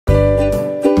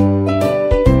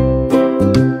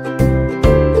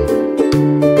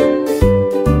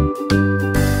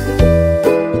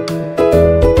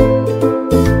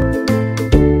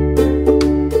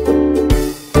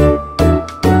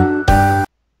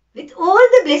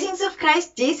blessings of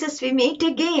Christ Jesus, we meet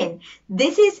again.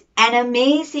 This is an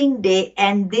amazing day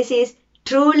and this is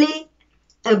truly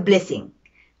a blessing.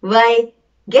 Why,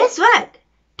 guess what?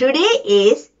 Today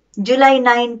is July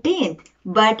 19th,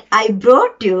 but I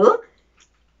brought you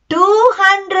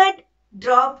 200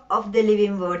 drop of the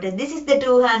living water. This is the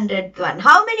 200th one.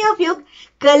 How many of you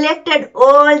collected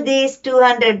all these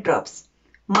 200 drops?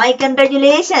 My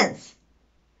congratulations.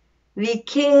 We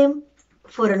came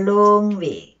for a long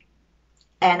way.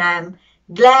 And I am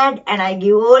glad and I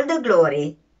give all the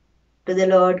glory to the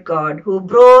Lord God who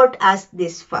brought us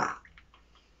this far.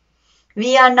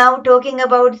 We are now talking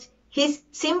about his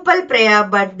simple prayer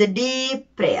but the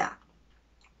deep prayer.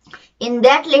 In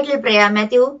that little prayer,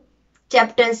 Matthew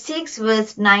chapter 6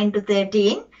 verse 9 to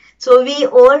 13. So we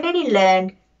already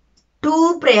learned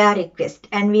 2 prayer requests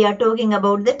and we are talking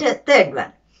about the third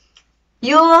one.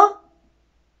 Your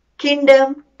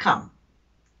kingdom come.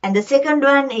 And the second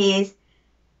one is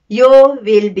your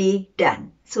will be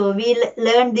done. So we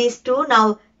learned these 2.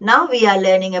 Now we are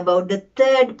learning about the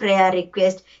third prayer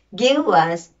request. Give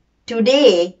us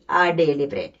today our daily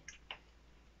bread.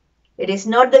 It is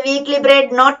not the weekly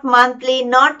bread, not monthly,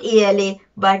 not yearly,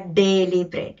 but daily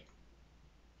bread.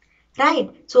 Right?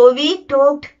 So we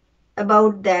talked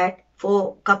about that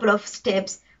for a couple of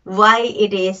steps. Why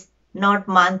it is not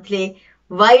monthly.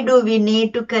 Why do we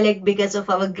need to collect because of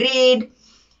our greed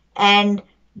and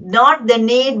not the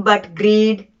need but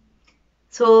greed.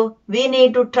 So we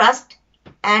need to trust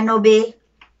and obey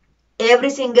every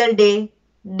single day,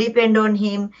 depend on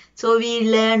him. So we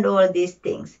learned all these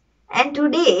things. And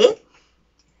today,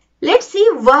 let's see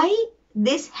why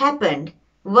this happened.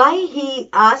 Why he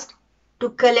asked to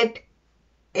collect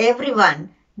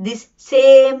everyone this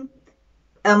same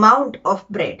amount of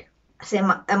bread,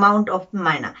 same amount of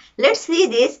manna. Let's see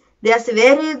this. There's a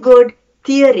very good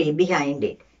theory behind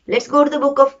it. Let's go to the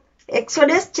book of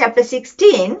Exodus chapter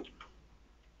 16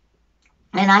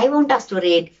 and I want us to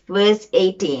read verse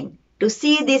 18 to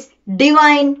see this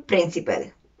divine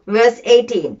principle. Verse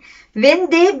 18. When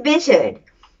they measured,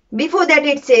 before that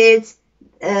it says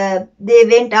they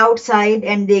went outside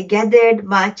and they gathered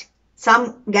much.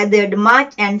 Some gathered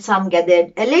much and some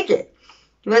gathered a little.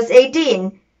 Verse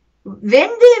 18.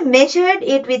 When they measured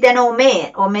it with an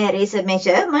omer is a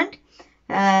measurement.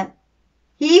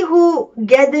 He who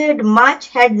gathered much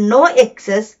had no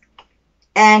excess,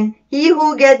 and he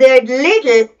who gathered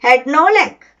little had no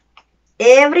lack.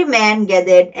 Every man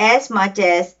gathered as much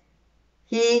as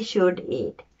he should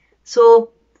eat. So,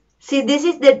 see, this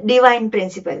is the divine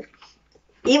principle.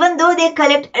 Even though they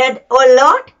collected a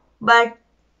lot, but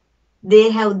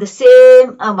they have the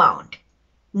same amount.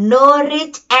 No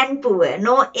rich and poor,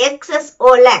 no excess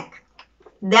or lack.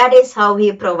 That is how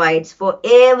he provides for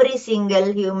every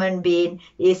single human being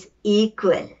is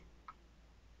equal.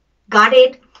 Got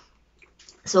it?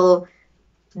 So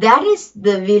that is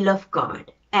the will of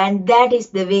God and that is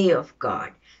the way of God.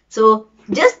 So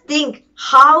just think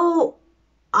how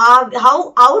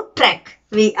out track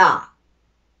we are.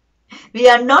 We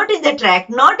are not in the track,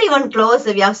 not even close.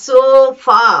 We are so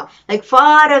far, like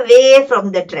far away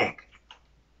from the track.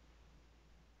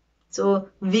 So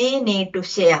we need to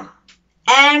share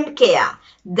and care.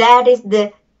 That is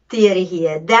the theory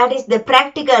here. That is the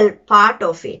practical part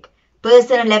of it.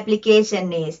 Personal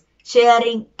application is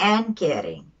sharing and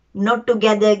caring. Not to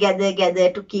gather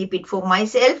to keep it for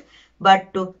myself,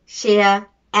 but to share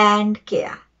and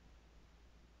care.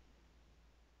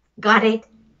 Got it?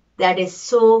 That is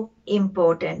so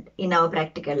important in our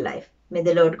practical life. May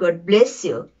the Lord God bless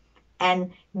you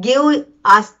and give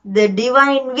us the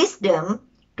divine wisdom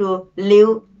to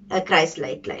live a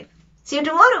Christ-like life. See you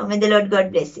tomorrow. May the Lord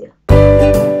God bless you.